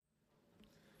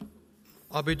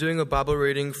I'll be doing a Bible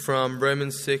reading from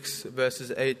Romans 6,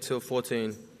 verses 8 till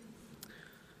 14.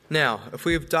 Now, if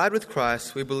we have died with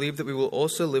Christ, we believe that we will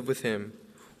also live with him.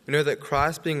 We know that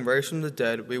Christ, being raised from the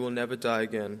dead, we will never die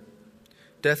again.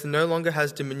 Death no longer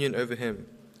has dominion over him.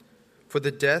 For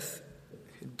the death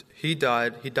he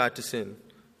died to sin,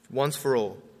 once for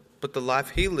all. But the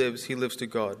life he lives to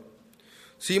God.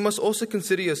 So you must also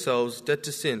consider yourselves dead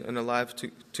to sin and alive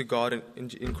to God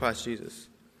in Christ Jesus.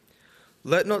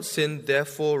 Let not sin,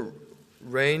 therefore,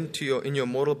 reign in your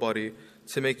mortal body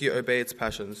to make you obey its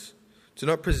passions. Do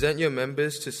not present your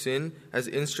members to sin as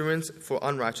instruments for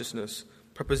unrighteousness,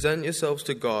 but present yourselves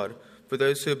to God for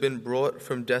those who have been brought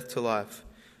from death to life,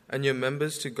 and your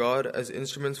members to God as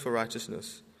instruments for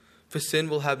righteousness. For sin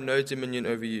will have no dominion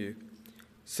over you,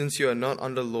 since you are not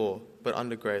under law, but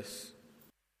under grace.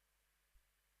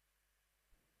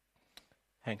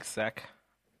 Thanks, Zach.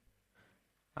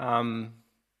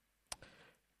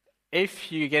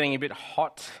 If you're getting a bit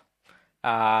hot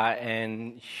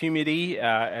and humidity,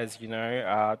 as you know,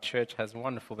 our church has a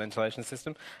wonderful ventilation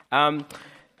system,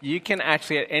 you can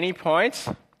actually at any point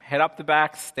head up the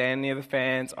back, stand near the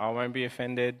fans. I won't be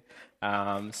offended.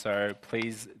 So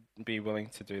please be willing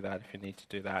to do that if you need to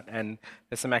do that. And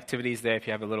there's some activities there if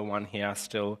you have a little one here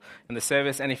still in the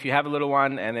service. And if you have a little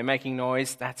one and they're making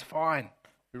noise, that's fine.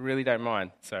 We really don't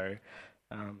mind. So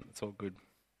it's all good.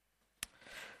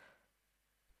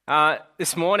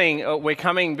 This morning, we're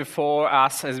coming before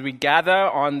us as we gather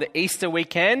on the Easter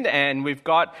weekend, and we've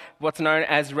got what's known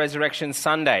as Resurrection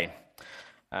Sunday.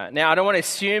 Now, I don't want to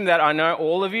assume that I know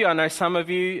all of you. I know some of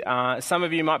you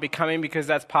might be coming because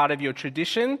that's part of your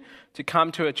tradition to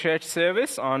come to a church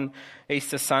service on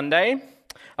Easter Sunday.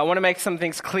 I want to make some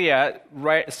things clear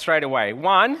straight away.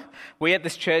 One, we at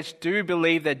this church do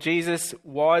believe that Jesus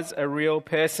was a real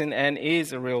person and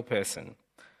is a real person.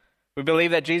 We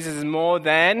believe that Jesus is more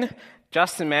than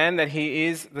just a man, that he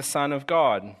is the Son of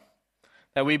God.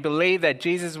 That we believe that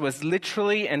Jesus was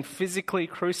literally and physically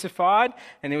crucified,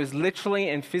 and he was literally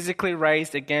and physically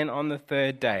raised again on the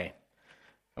third day.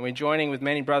 And we're joining with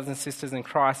many brothers and sisters in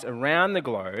Christ around the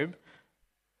globe,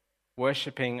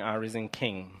 worshipping our risen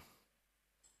King.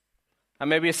 And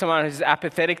maybe you're someone who's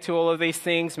apathetic to all of these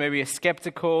things, maybe you're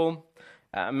skeptical,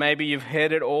 maybe you've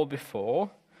heard it all before.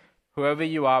 Whoever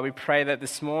you are, we pray that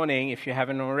this morning, if you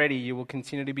haven't already, you will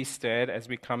continue to be stirred as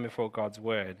we come before God's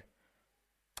word.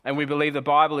 And we believe the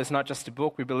Bible is not just a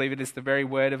book, we believe it is the very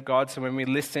word of God. So when we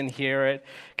listen, hear it,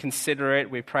 consider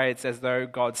it, we pray it's as though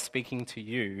God's speaking to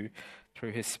you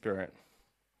through his Spirit.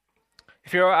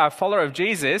 If you're a follower of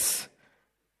Jesus,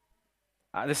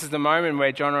 this is the moment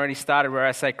where John already started, where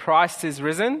I say, Christ is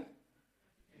risen.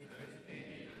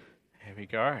 Here we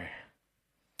go.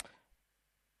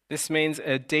 This means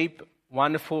a deep,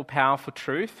 wonderful, powerful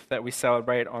truth that we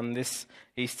celebrate on this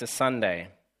Easter Sunday.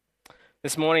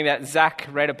 This morning that Zach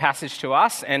read a passage to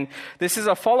us, and this is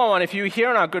a follow-on. If you were here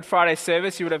on our Good Friday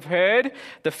service, you would have heard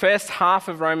the first half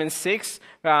of Romans 6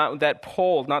 that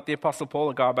Paul, not the Apostle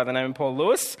Paul, a guy by the name of Paul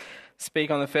Lewis, speak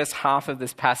on the first half of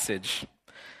this passage.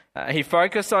 He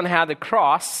focused on how the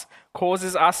cross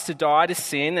causes us to die to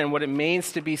sin and what it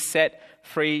means to be set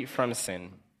free from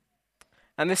sin.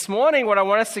 And this morning, what I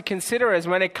want us to consider is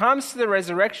when it comes to the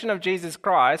resurrection of Jesus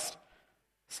Christ,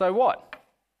 so what?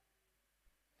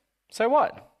 So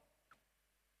what?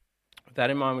 With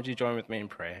that in mind, would you join with me in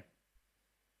prayer?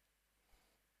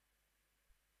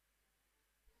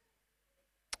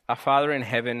 Our Father in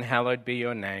heaven, hallowed be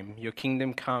your name. Your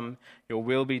kingdom come, your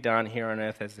will be done here on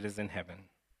earth as it is in heaven.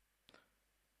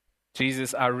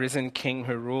 Jesus, our risen King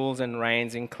who rules and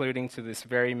reigns, including to this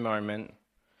very moment,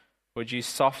 would you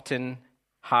soften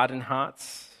hardened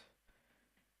hearts,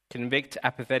 convict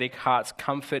apathetic hearts,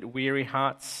 comfort weary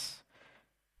hearts.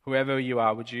 Whoever we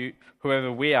are, would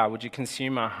you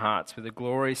consume our hearts with a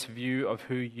glorious view of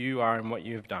who you are and what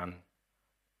you have done.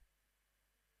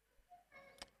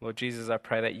 Lord Jesus, I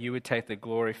pray that you would take the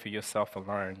glory for yourself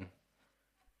alone.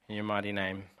 In your mighty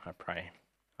name, I pray.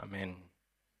 Amen.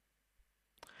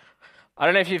 I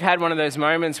don't know if you've had one of those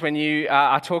moments when you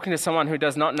are talking to someone who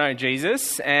does not know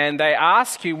Jesus and they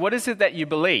ask you, what is it that you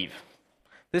believe?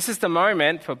 This is the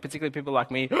moment, for particularly people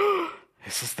like me,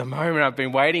 this is the moment I've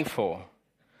been waiting for.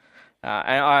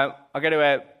 And I go to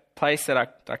a place that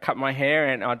I cut my hair,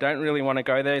 and I don't really want to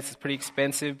go there. It's pretty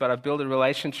expensive, but I've built a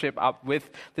relationship up with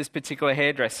this particular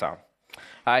hairdresser.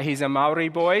 He's a Maori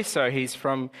boy, so he's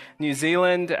from New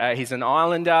Zealand. He's an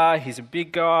islander. He's a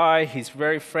big guy. He's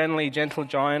very friendly, gentle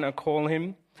giant, I call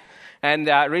him. And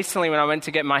recently when I went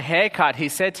to get my hair cut, he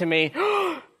said to me,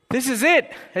 this is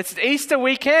it. It's Easter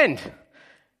weekend.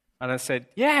 And I said,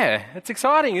 yeah, it's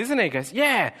exciting, isn't it? He goes,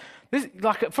 yeah, This,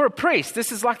 like for a priest,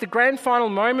 this is like the grand final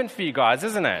moment for you guys,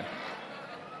 isn't it?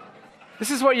 This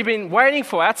is what you've been waiting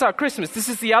for outside Christmas. This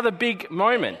is the other big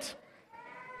moment.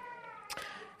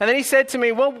 And then he said to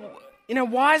me, well,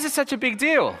 why is it such a big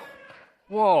deal?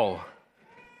 Whoa,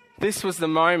 this was the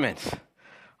moment.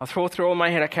 I thought through all my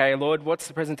head, okay, Lord, what's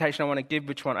the presentation I want to give?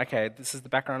 Which one? Okay, this is the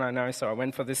background I know, so I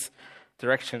went for this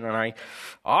direction. And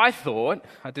I thought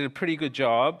I did a pretty good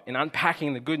job in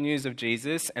unpacking the good news of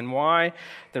Jesus and why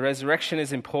the resurrection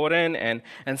is important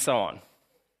and so on.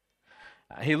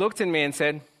 He looked at me and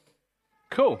said,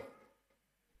 cool.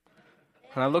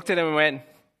 And I looked at him and went,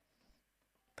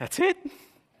 that's it? And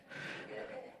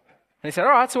he said,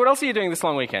 all right, so what else are you doing this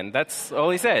long weekend? That's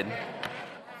all he said.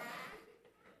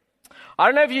 I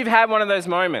don't know if you've had one of those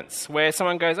moments where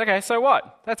someone goes, okay, so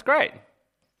what? That's great.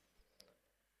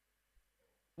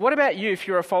 What about you if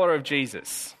you're a follower of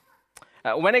Jesus?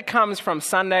 When it comes from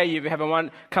Sunday, you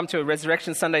come to a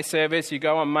Resurrection Sunday service, you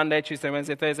go on Monday, Tuesday,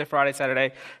 Wednesday, Thursday, Friday,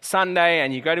 Saturday, Sunday,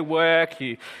 and you go to work,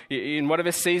 you in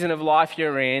whatever season of life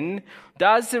you're in,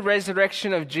 does the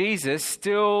resurrection of Jesus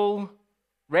still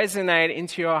resonate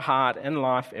into your heart and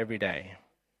life every day?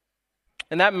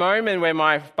 In that moment where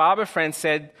my barber friend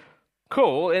said,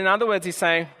 cool, in other words, he's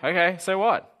saying, okay, so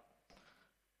what?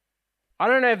 I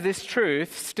don't know if this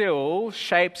truth still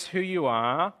shapes who you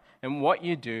are and what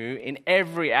you do in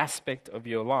every aspect of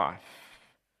your life.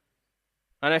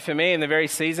 I know for me, in the very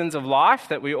seasons of life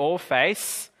that we all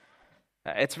face,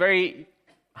 it's very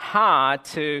hard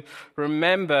to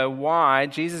remember why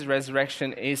Jesus'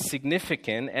 resurrection is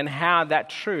significant and how that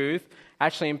truth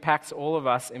actually impacts all of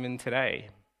us even today.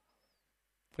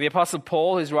 The Apostle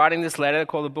Paul, who's writing this letter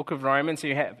called the Book of Romans,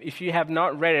 if you have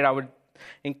not read it, I would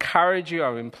encourage you, I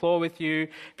would implore with you,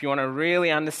 if you want to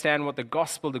really understand what the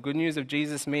gospel, the good news of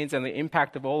Jesus means and the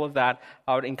impact of all of that,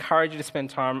 I would encourage you to spend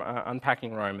time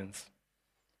unpacking Romans.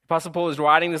 The Apostle Paul is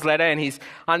writing this letter and he's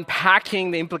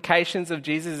unpacking the implications of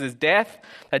Jesus' death,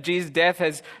 that Jesus' death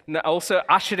has also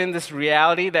ushered in this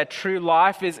reality that true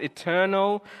life is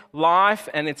eternal life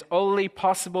and it's only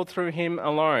possible through him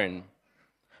alone.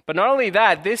 But not only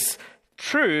that, this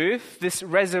truth, this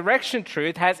resurrection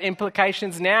truth, has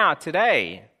implications now,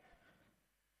 today.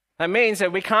 That means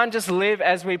that we can't just live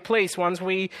as we please once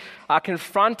we are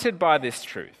confronted by this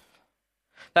truth.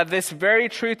 That this very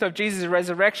truth of Jesus'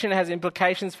 resurrection has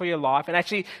implications for your life and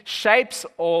actually shapes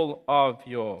all of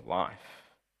your life.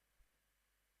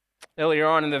 Earlier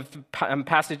on in the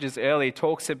passages earlier, it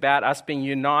talks about us being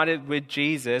united with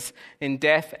Jesus in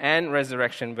death and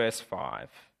resurrection, verse 5.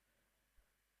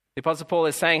 The Apostle Paul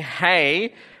is saying,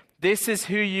 hey, this is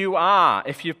who you are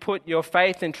if you put your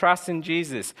faith and trust in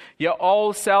Jesus. Your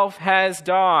old self has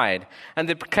died. And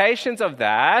the implications of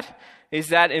that is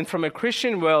that from a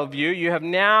Christian worldview, you have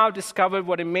now discovered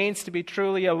what it means to be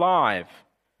truly alive.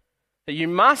 That you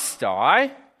must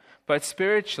die, but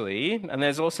spiritually, and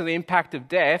there's also the impact of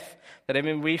death that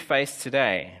even we face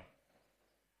today.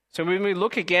 So when we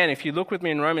look again, if you look with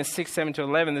me in Romans 6, 7 to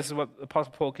 11, this is what the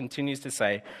Apostle Paul continues to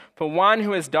say. For one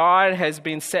who has died has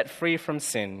been set free from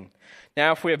sin.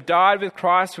 Now, if we have died with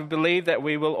Christ, we believe that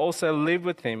we will also live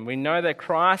with him. We know that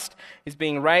Christ is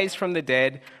being raised from the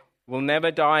dead, will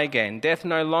never die again. Death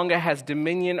no longer has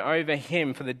dominion over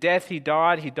him. For the death he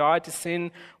died to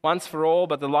sin once for all,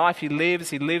 but the life he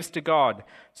lives to God.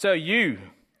 So you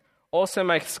also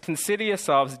must consider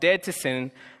yourselves dead to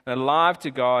sin and alive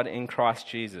to God in Christ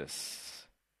Jesus.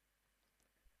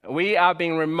 We are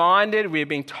being reminded, we are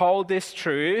being told this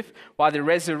truth by the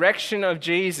resurrection of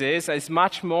Jesus is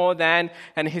much more than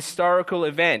an historical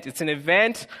event. It's an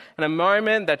event and a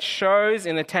moment that shows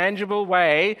in a tangible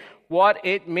way what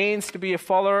it means to be a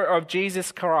follower of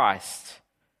Jesus Christ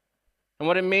and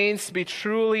what it means to be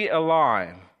truly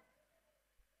alive.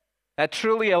 That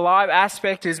truly alive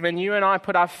aspect is when you and I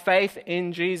put our faith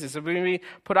in Jesus, when we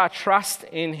put our trust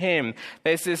in him.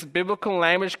 There's this biblical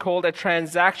language called a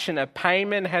transaction, a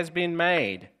payment has been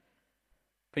made.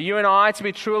 For you and I to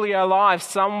be truly alive,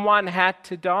 someone had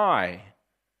to die.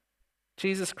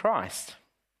 Jesus Christ.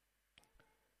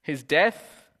 His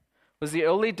death was the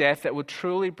only death that would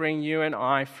truly bring you and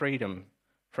I freedom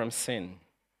from sin.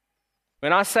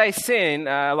 When I say sin,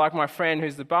 like my friend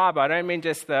who's the barber, I don't mean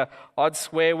just the odd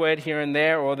swear word here and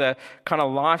there or the kind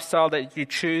of lifestyle that you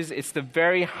choose. It's the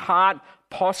very heart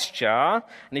posture.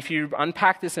 And if you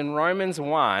unpack this in Romans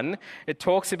 1, it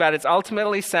talks about it's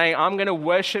ultimately saying, I'm going to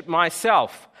worship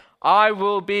myself. I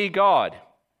will be God.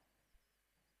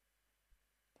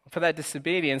 For that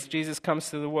disobedience, Jesus comes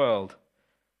to the world.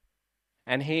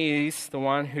 And he is the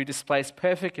one who displays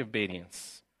perfect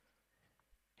obedience.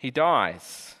 He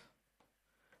dies.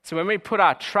 So when we put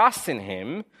our trust in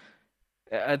him,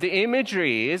 The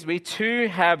imagery is we too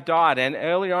have died. And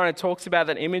earlier on it talks about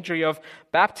that imagery of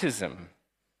baptism.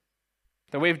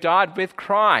 That we've died with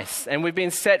Christ and we've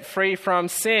been set free from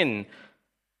sin.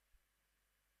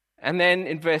 And then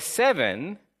in verse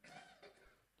 7,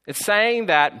 it's saying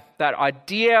that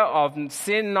idea of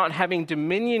sin not having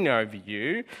dominion over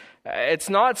you, it's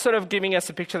not sort of giving us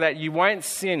a picture that you won't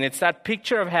sin. It's that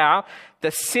picture of how the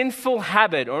sinful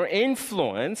habit or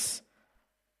influence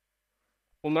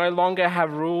will no longer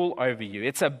have rule over you.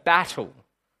 It's a battle.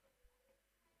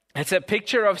 It's a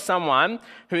picture of someone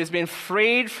who has been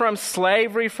freed from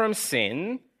slavery from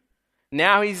sin.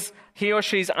 Now he or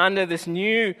she's under this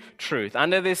new truth,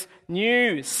 under this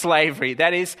new slavery,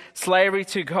 that is slavery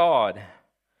to God.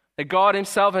 That God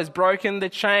himself has broken the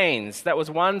chains that was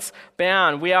once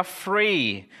bound. We are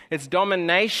free. Its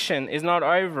domination is not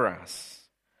over us.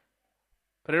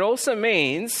 But it also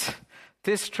means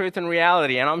this truth and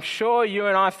reality, and I'm sure you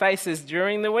and I face this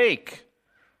during the week,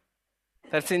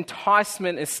 that its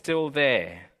enticement is still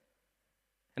there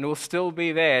and will still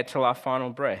be there till our final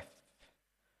breath.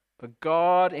 But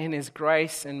God, in his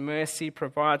grace and mercy,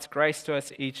 provides grace to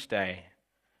us each day.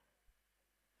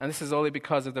 And this is only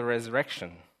because of the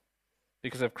resurrection,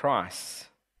 because of Christ.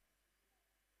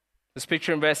 This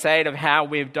picture in verse 8 of how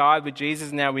we've died with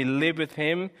Jesus, now we live with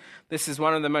him. This is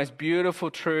one of the most beautiful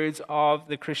truths of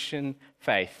the Christian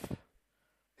faith.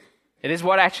 It is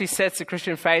what actually sets the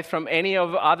Christian faith from any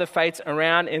of the other faiths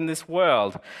around in this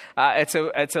world. It's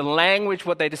a language,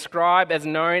 what they describe as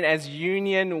known as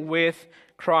union with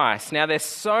Christ. Now there's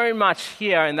so much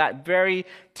here in that very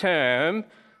term,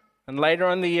 and later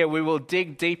on in the year we will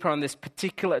dig deeper on this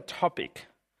particular topic.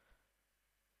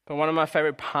 But one of my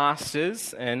favorite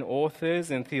pastors and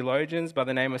authors and theologians by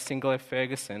the name of Sinclair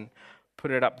Ferguson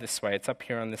put it up this way. It's up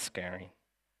here on the screen.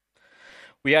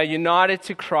 We are united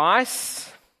to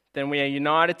Christ, then we are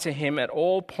united to him at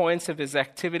all points of his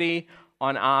activity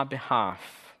on our behalf.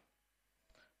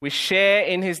 We share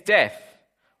in his death.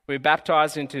 We're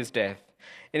baptized into his death.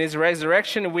 In his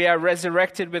resurrection, we are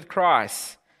resurrected with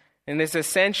Christ. In his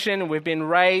ascension, we've been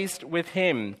raised with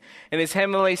him. In his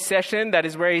heavenly session, that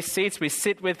is where he sits, we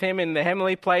sit with him in the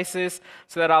heavenly places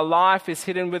so that our life is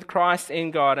hidden with Christ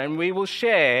in God. And we will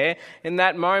share in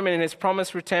that moment in his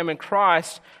promised return when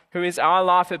Christ, who is our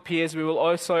life, appears. We will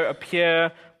also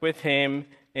appear with him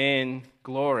in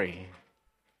glory.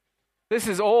 This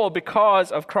is all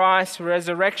because of Christ's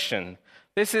resurrection.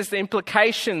 This is the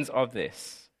implications of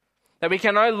this. That we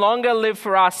can no longer live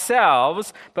for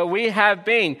ourselves, but we have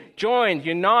been joined,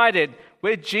 united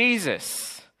with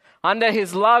Jesus under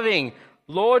his loving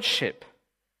lordship.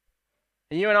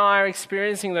 And you and I are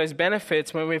experiencing those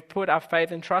benefits when we've put our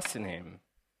faith and trust in him.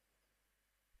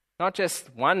 Not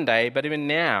just one day, but even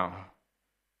now,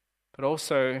 but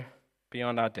also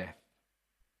beyond our death.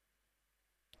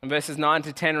 And verses 9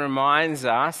 to 10 reminds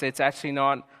us it's actually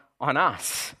not on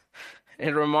us.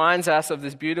 It reminds us of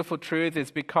this beautiful truth. It's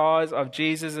because of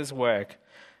Jesus' work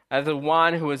as the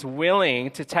one who is willing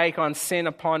to take on sin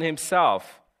upon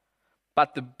himself.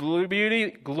 But the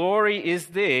glory is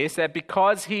this, that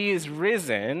because he is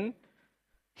risen,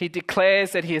 he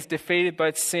declares that he has defeated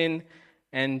both sin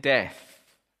and death.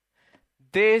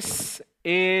 This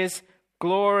is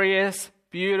glorious,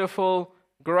 beautiful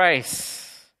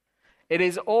grace. It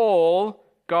is all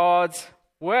God's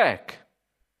work.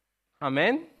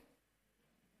 Amen?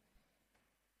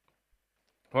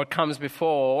 What comes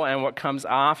before and what comes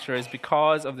after is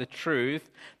because of the truth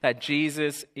that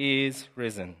Jesus is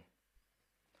risen.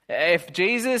 If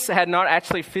Jesus had not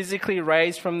actually physically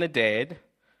raised from the dead,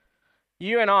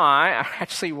 you and I are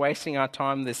actually wasting our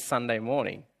time this Sunday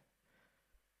morning.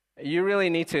 You really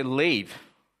need to leave.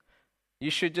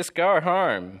 You should just go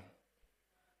home.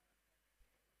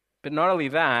 But not only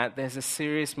that, there's a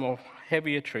serious, more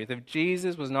heavier truth. If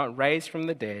Jesus was not raised from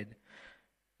the dead,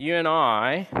 you and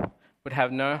I would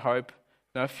have no hope,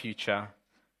 no future,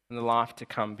 and the life to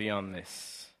come beyond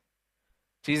this.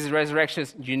 Jesus' resurrection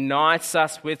unites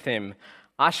us with him,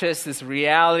 ushers this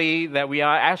reality that we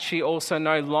are actually also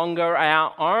no longer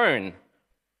our own.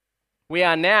 We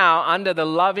are now under the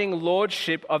loving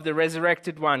lordship of the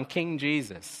resurrected one, King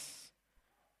Jesus.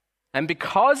 And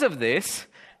because of this,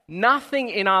 nothing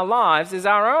in our lives is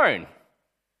our own.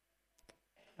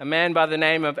 A man by the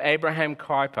name of Abraham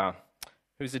Kuyper,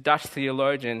 who's a Dutch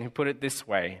theologian, who put it this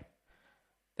way: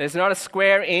 there's not a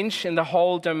square inch in the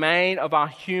whole domain of our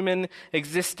human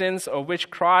existence of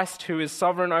which Christ, who is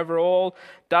sovereign over all,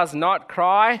 does not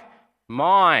cry,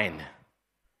 mine.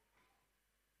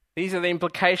 These are the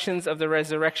implications of the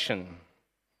resurrection.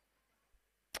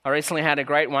 I recently had a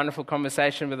great, wonderful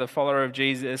conversation with a follower of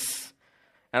Jesus,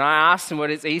 And I asked them, what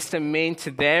does Easter mean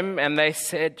to them? And they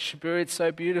said, Shabu, it's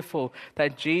so beautiful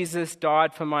that Jesus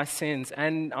died for my sins.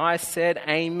 And I said,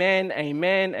 amen,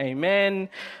 amen, amen.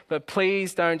 But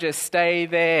please don't just stay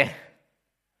there.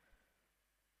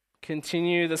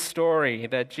 Continue the story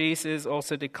that Jesus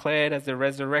also declared as the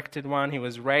resurrected one. He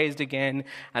was raised again.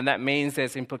 And that means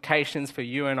there's implications for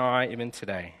you and I even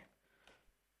today.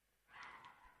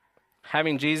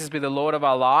 Having Jesus be the Lord of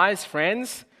our lives,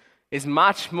 friends, is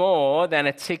much more than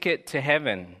a ticket to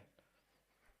heaven.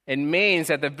 It means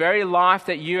that the very life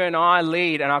that you and I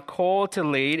lead and are called to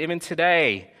lead, even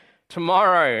today,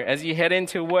 tomorrow, as you head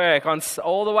into work,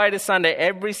 all the way to Sunday,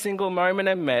 every single moment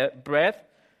of breath,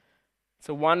 it's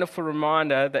a wonderful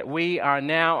reminder that we are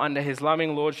now under his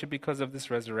loving lordship because of this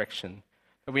resurrection,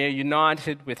 that we are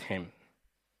united with him.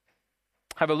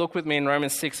 Have a look with me in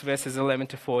Romans 6, verses 11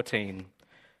 to 14.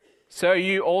 So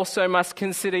you also must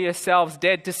consider yourselves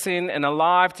dead to sin and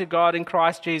alive to God in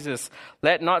Christ Jesus.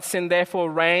 Let not sin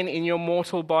therefore reign in your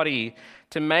mortal body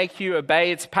to make you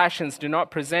obey its passions. Do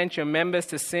not present your members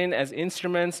to sin as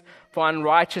instruments for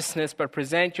unrighteousness, but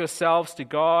present yourselves to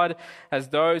God as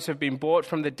those who have been brought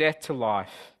from the death to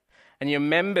life, and your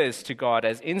members to God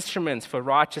as instruments for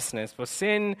righteousness. For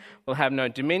sin will have no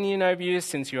dominion over you,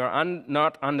 since you are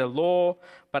not under law,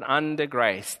 but under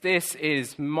grace. This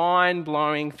is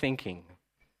mind-blowing thinking.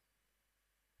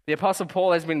 The Apostle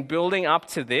Paul has been building up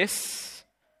to this.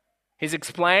 He's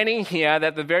explaining here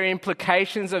that the very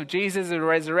implications of Jesus'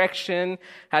 resurrection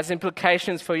has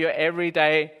implications for your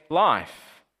everyday life.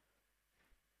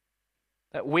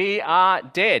 That we are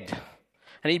dead.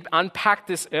 And he unpacked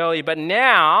this earlier. But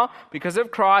now, because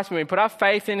of Christ, when we put our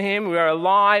faith in him, we are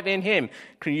alive in him,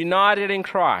 united in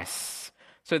Christ.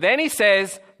 So then he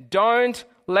says, don't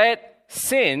let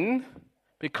sin,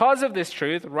 because of this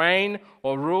truth, reign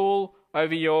or rule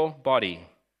over your body.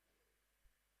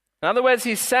 In other words,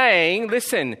 he's saying,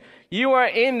 listen, you are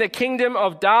in the kingdom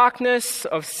of darkness,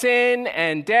 of sin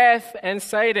and death and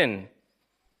Satan.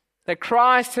 That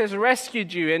Christ has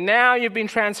rescued you, and now you've been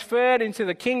transferred into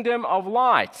the kingdom of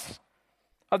light,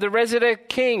 of the resurrected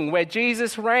King, where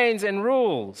Jesus reigns and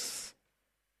rules.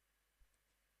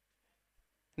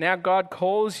 Now God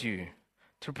calls you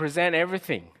to present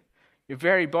everything, your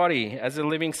very body, as a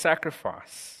living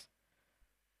sacrifice.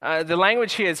 The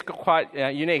language here is quite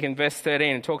unique. In verse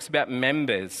 13, it talks about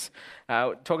members,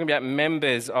 talking about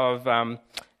members of... and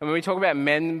when we talk about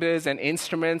members and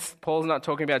instruments, Paul's not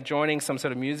talking about joining some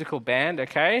sort of musical band,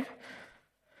 okay?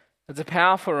 It's a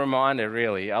powerful reminder,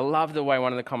 really. I love the way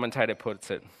one of the commentators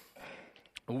puts it.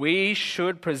 We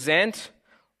should present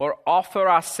or offer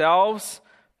ourselves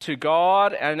to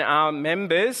God and our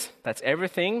members, that's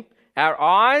everything. Our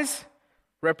eyes,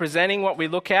 representing what we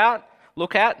look at,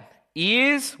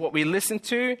 ears, what we listen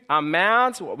to, our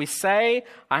mouths, what we say,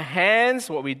 our hands,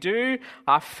 what we do,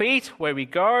 our feet, where we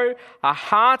go, our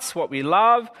hearts, what we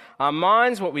love, our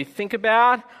minds, what we think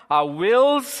about, our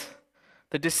wills,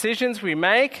 the decisions we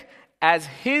make as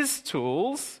his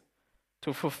tools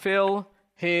to fulfill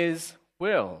his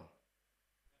will.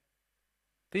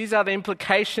 These are the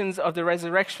implications of the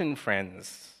resurrection,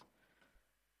 friends.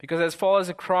 Because as followers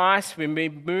of Christ, we've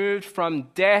been moved from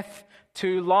death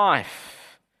to life.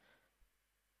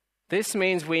 This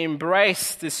means we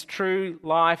embrace this true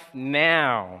life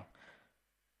now.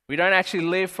 We don't actually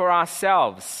live for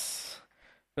ourselves.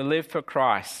 We live for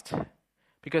Christ.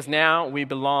 Because now we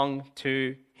belong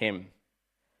to him.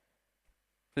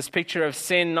 This picture of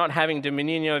sin not having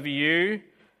dominion over you,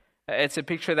 it's a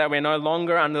picture that we're no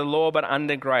longer under the law but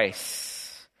under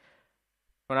grace.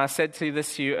 When I said to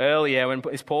you earlier,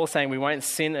 is Paul saying we won't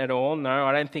sin at all? No,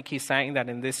 I don't think he's saying that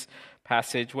in this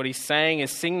passage. What he's saying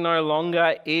is sin no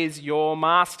longer is your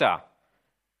master.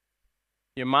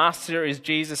 Your master is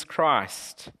Jesus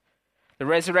Christ. The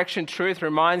resurrection truth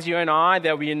reminds you and I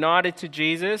that we're united to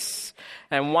Jesus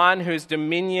and one whose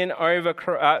dominion over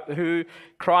who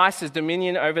Christ has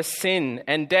dominion over sin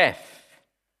and death.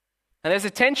 And there's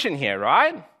a tension here,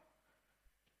 right?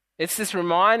 It's this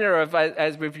reminder of,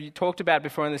 as we've talked about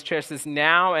before in this church, this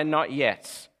now and not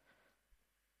yet.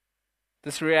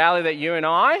 This reality that you and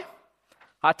I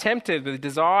are tempted with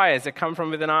desires that come from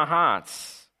within our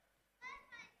hearts.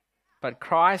 But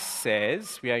Christ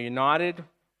says we are united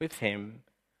with him,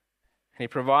 and he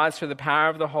provides through the power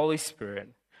of the Holy Spirit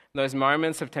those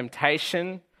moments of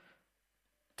temptation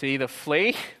to either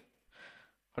flee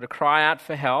or to cry out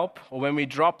for help, or when we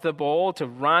drop the ball, to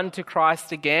run to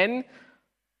Christ again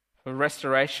for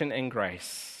restoration and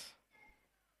grace.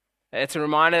 It's a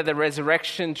reminder that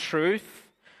resurrection truth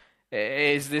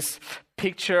is this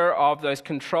picture of those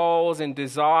controls and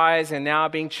desires and now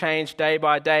being changed day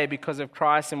by day because of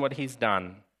Christ and what he's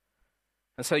done.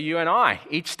 And so you and I,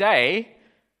 each day,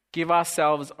 give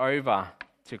ourselves over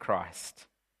to Christ.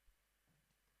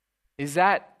 Is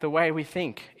that the way we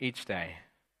think each day?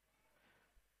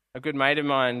 A good mate of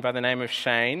mine by the name of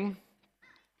Shane,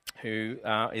 who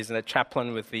is a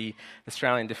chaplain with the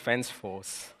Australian Defence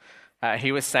Force,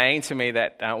 he was saying to me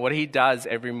that what he does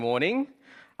every morning,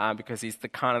 because he's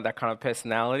that kind of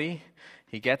personality,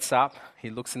 he gets up, he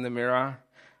looks in the mirror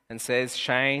and says,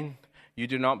 "Shane, you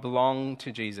do not belong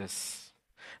to Jesus."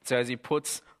 So as he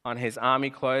puts on his army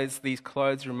clothes, these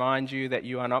clothes remind you that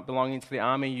you are not belonging to the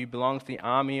army, you belong to the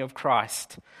army of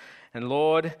Christ. And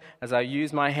Lord, as I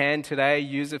use my hand today,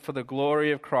 use it for the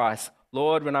glory of Christ.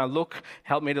 Lord, when I look,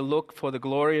 help me to look for the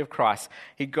glory of Christ.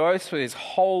 He goes through his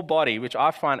whole body, which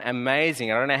I find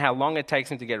amazing. I don't know how long it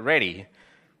takes him to get ready.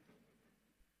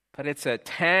 But it's a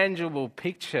tangible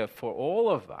picture for all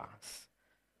of us.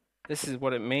 This is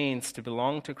what it means to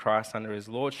belong to Christ under his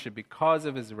lordship. Because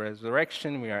of his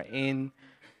resurrection, we are in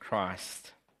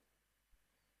Christ.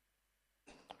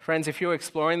 Friends, if you're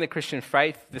exploring the Christian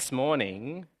faith this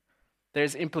morning,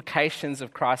 there's implications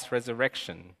of Christ's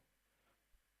resurrection.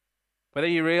 Whether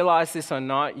you realize this or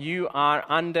not, you are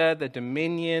under the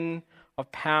dominion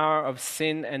of power of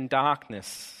sin and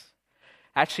darkness.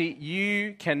 Actually,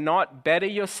 you cannot better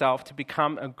yourself to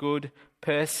become a good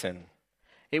person.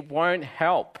 It won't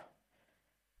help.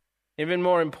 Even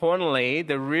more importantly,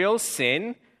 the real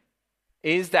sin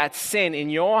is that sin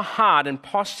in your heart and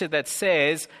posture that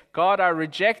says, "God, I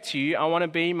reject you. I want to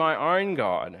be my own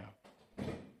God."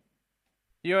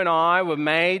 You and I were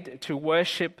made to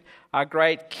worship our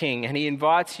great King, and he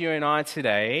invites you and I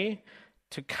today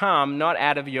to come not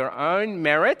out of your own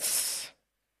merits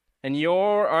and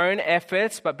your own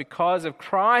efforts, but because of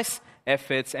Christ's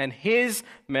efforts and his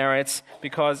merits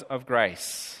because of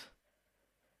grace.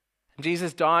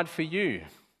 Jesus died for you.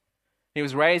 He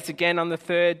was raised again on the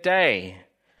third day.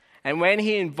 And when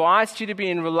he invites you to be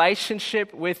in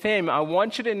relationship with him, I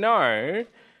want you to know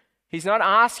he's not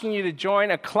asking you to join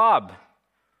a club.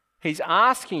 He's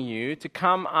asking you to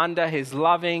come under his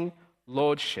loving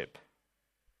lordship.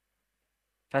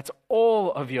 That's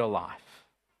all of your life.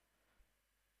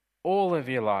 All of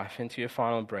your life into your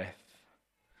final breath.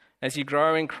 As you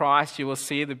grow in Christ, you will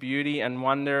see the beauty and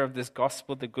wonder of this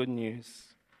gospel, the good news.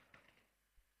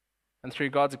 And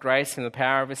through God's grace and the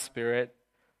power of his Spirit,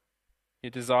 your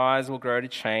desires will grow to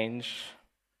change.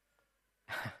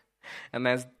 And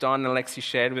as Don and Alexi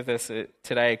shared with us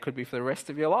today, it could be for the rest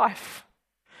of your life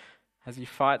as you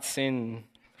fight sin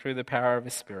through the power of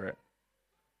his Spirit.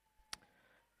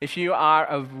 If you are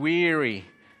a weary,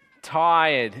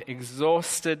 tired,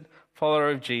 exhausted follower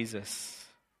of Jesus,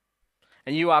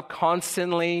 and you are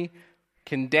constantly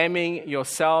condemning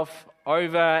yourself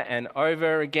over and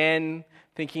over again,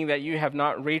 thinking that you have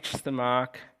not reached the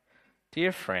mark,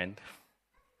 dear friend,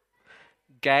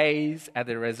 gaze at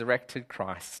the resurrected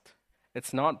Christ.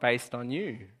 It's not based on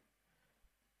you.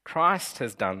 Christ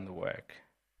has done the work.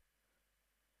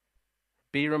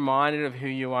 Be reminded of who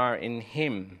you are in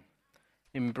him.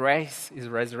 Embrace his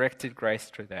resurrected grace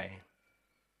today.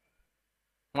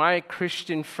 My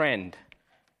Christian friend,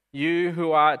 you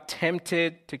who are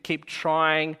tempted to keep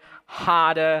trying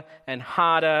harder and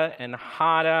harder and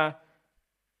harder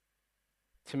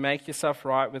to make yourself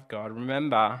right with God,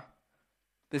 remember,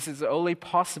 this is only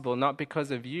possible not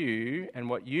because of you and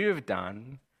what you've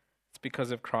done, it's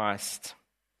because of Christ.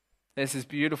 There's this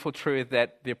beautiful truth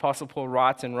that the Apostle Paul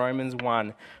writes in Romans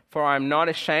 1, "For I am not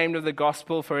ashamed of the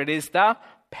gospel, for it is the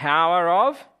power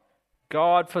of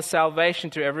God for salvation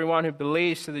to everyone who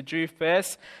believes, to the Jew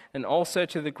first, and also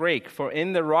to the Greek. For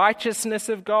in the righteousness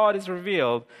of God is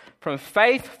revealed from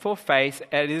faith for faith,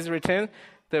 as it is written,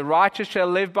 the righteous shall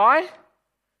live by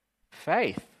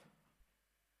faith."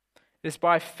 It is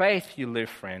by faith you live,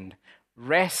 friend.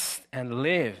 Rest and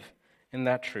live in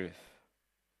that truth.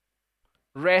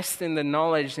 Rest in the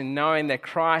knowledge and knowing that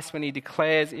Christ, when he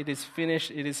declares it is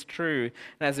finished, it is true.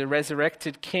 And as a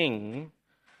resurrected King,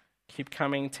 keep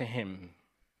coming to him.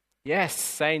 Yes,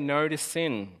 say no to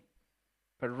sin,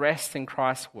 but rest in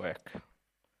Christ's work.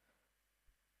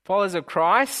 Followers of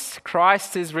Christ,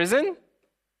 Christ is risen.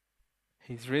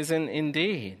 He's risen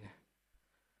indeed.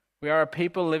 We are a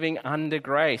people living under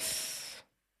grace.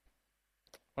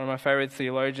 One of my favorite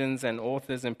theologians and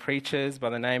authors and preachers by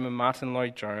the name of Martin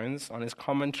Lloyd-Jones, on his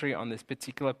commentary on this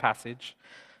particular passage,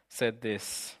 said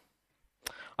this: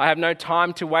 I have no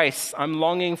time to waste. I'm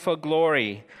longing for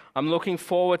glory. I'm looking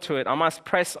forward to it. I must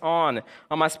press on.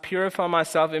 I must purify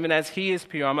myself even as he is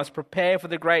pure. I must prepare for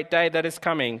the great day that is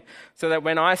coming, so that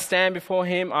when I stand before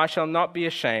him, I shall not be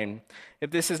ashamed. If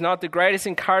this is not the greatest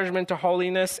encouragement to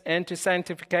holiness and to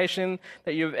sanctification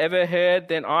that you have ever heard,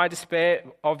 then I despair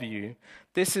of you.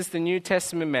 This is the New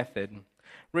Testament method.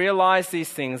 Realize these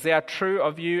things. They are true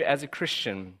of you as a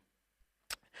Christian.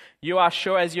 You are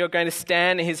sure as you're going to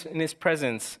stand in his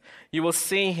presence, you will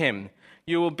see him.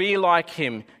 You will be like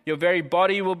him. Your very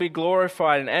body will be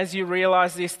glorified. And as you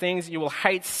realize these things, you will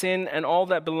hate sin and all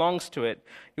that belongs to it.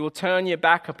 You will turn your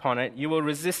back upon it. You will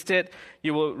resist it.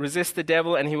 You will resist the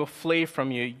devil and he will flee from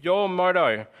you. Your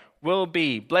motto will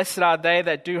be, blessed are they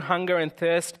that do hunger and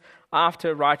thirst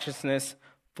after righteousness,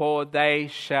 for they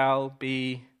shall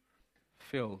be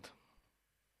filled.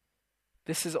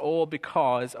 This is all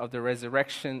because of the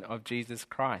resurrection of Jesus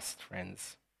Christ,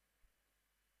 friends.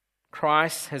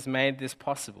 Christ has made this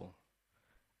possible.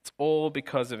 It's all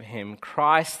because of him.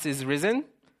 Christ is risen.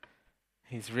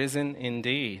 He's risen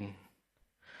indeed.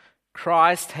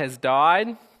 Christ has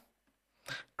died.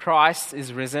 Christ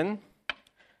is risen.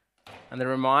 And the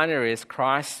reminder is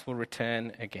Christ will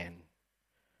return again.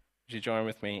 Would you join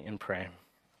with me in prayer?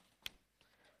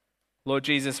 Lord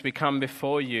Jesus, we come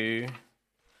before you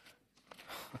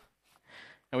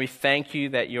and we thank you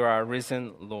that you are a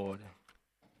risen Lord.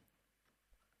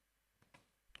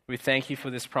 We thank you for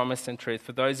this promise and truth.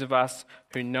 For those of us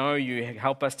who know you,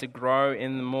 help us to grow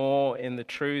in the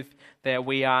truth that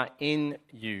we are in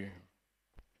you.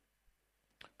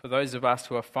 For those of us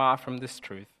who are far from this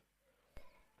truth,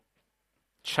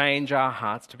 change our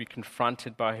hearts to be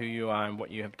confronted by who you are and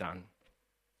what you have done.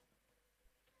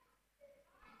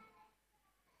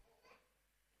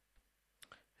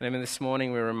 And even this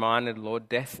morning we're reminded, Lord,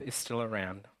 death is still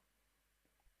around.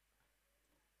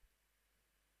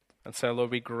 And so, Lord,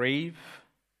 we grieve,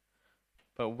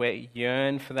 but we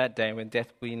yearn for that day when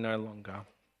death will be no longer.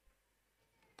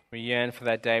 We yearn for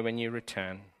that day when you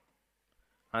return.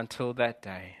 Until that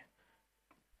day,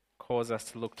 cause us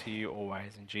to look to you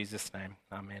always. In Jesus' name,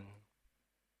 amen.